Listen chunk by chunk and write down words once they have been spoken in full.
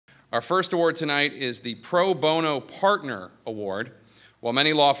Our first award tonight is the Pro Bono Partner Award. While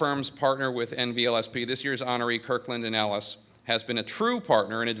many law firms partner with NVLSP, this year's honoree, Kirkland Ellis, has been a true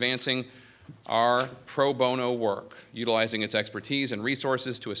partner in advancing our pro bono work, utilizing its expertise and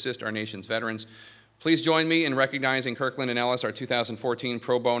resources to assist our nation's veterans. Please join me in recognizing Kirkland Ellis, our 2014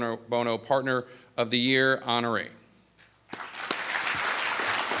 Pro Bono Partner of the Year honoree.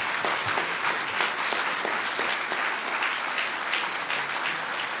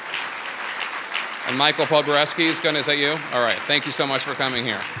 And Michael Podberesky is is that you? All right, thank you so much for coming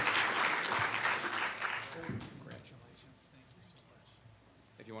here. Congratulations, thank you so much.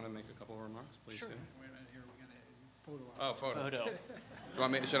 If you want to make a couple of remarks, please sure. do. Wait a minute, here, we got a photo. Oh, photo. Photo. Do you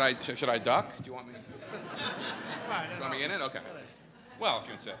want me, should I duck? Do you want me? Right, Do you want me in it? Okay. Well, if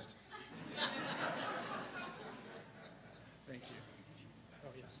you insist. Thank you. Oh,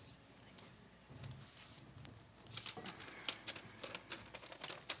 yes.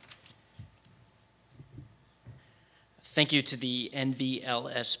 Thank you to the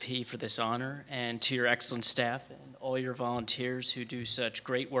NVLSP for this honor, and to your excellent staff and all your volunteers who do such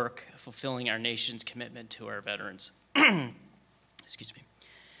great work fulfilling our nation's commitment to our veterans. Excuse me.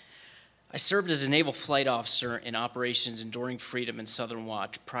 I served as a naval flight officer in Operations Enduring Freedom and Southern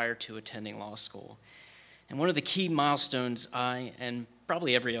Watch prior to attending law school. And one of the key milestones I, and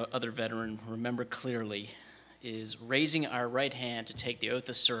probably every other veteran, remember clearly is raising our right hand to take the oath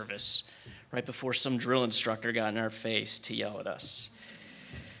of service right before some drill instructor got in our face to yell at us.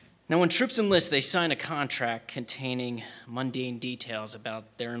 Now, when troops enlist, they sign a contract containing mundane details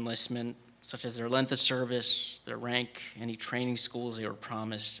about their enlistment, such as their length of service, their rank, any training schools they were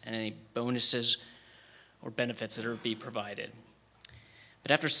promised, and any bonuses or benefits that are to be provided.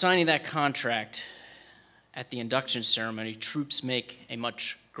 But after signing that contract, at the induction ceremony, troops make a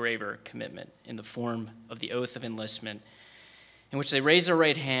much graver commitment in the form of the oath of enlistment, in which they raise their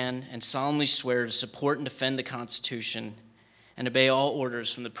right hand and solemnly swear to support and defend the Constitution and obey all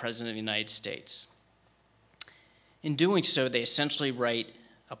orders from the President of the United States. In doing so, they essentially write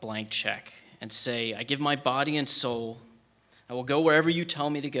a blank check and say, I give my body and soul, I will go wherever you tell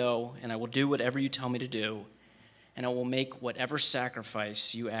me to go, and I will do whatever you tell me to do, and I will make whatever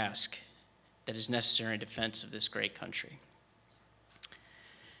sacrifice you ask that is necessary in defense of this great country.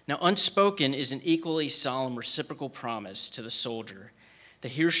 Now, unspoken is an equally solemn reciprocal promise to the soldier that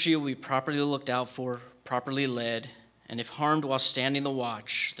he or she will be properly looked out for, properly led, and if harmed while standing the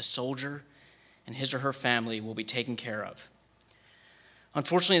watch, the soldier and his or her family will be taken care of.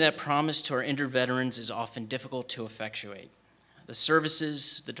 Unfortunately, that promise to our injured veterans is often difficult to effectuate. The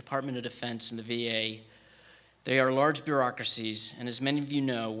services, the Department of Defense, and the VA, they are large bureaucracies, and as many of you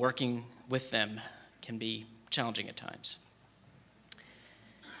know, working with them can be challenging at times.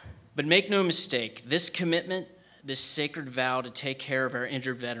 But make no mistake, this commitment, this sacred vow to take care of our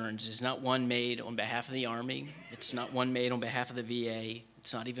injured veterans is not one made on behalf of the Army. It's not one made on behalf of the VA.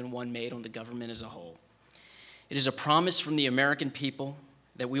 It's not even one made on the government as a whole. It is a promise from the American people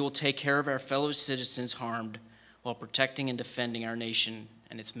that we will take care of our fellow citizens harmed while protecting and defending our nation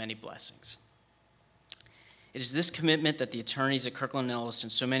and its many blessings. It is this commitment that the attorneys at Kirkland Ellis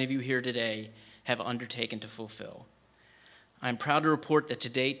and so many of you here today have undertaken to fulfill. I am proud to report that to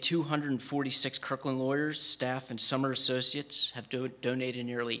date, 246 Kirkland lawyers, staff, and summer associates have donated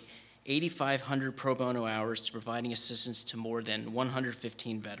nearly 8,500 pro bono hours to providing assistance to more than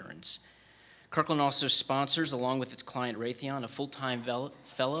 115 veterans. Kirkland also sponsors, along with its client Raytheon, a full-time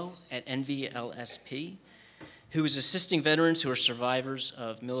fellow at NVLSP, who is assisting veterans who are survivors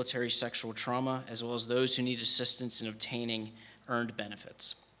of military sexual trauma, as well as those who need assistance in obtaining earned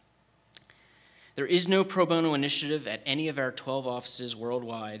benefits. There is no pro bono initiative at any of our 12 offices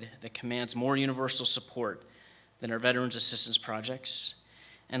worldwide that commands more universal support than our Veterans Assistance Projects,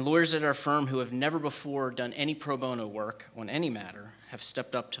 and lawyers at our firm who have never before done any pro bono work on any matter have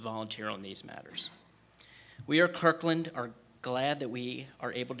stepped up to volunteer on these matters. We at Kirkland are glad that we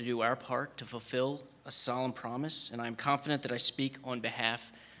are able to do our part to fulfill a solemn promise, and I'm confident that I speak on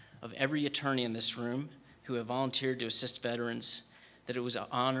behalf of every attorney in this room who have volunteered to assist veterans, that it was an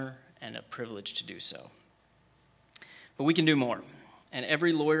honor and a privilege to do so. But we can do more, and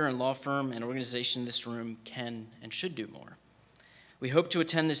every lawyer and law firm and organization in this room can and should do more. We hope to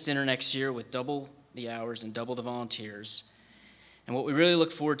attend this dinner next year with double the hours and double the volunteers, and what we really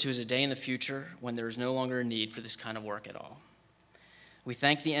look forward to is a day in the future when there is no longer a need for this kind of work at all. We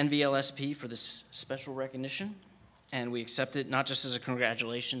thank the NVLSP for this special recognition, and we accept it not just as a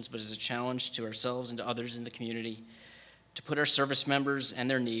congratulations, but as a challenge to ourselves and to others in the community to put our service members and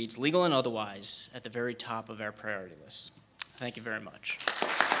their needs, legal and otherwise, at the very top of our priority list. Thank you very much.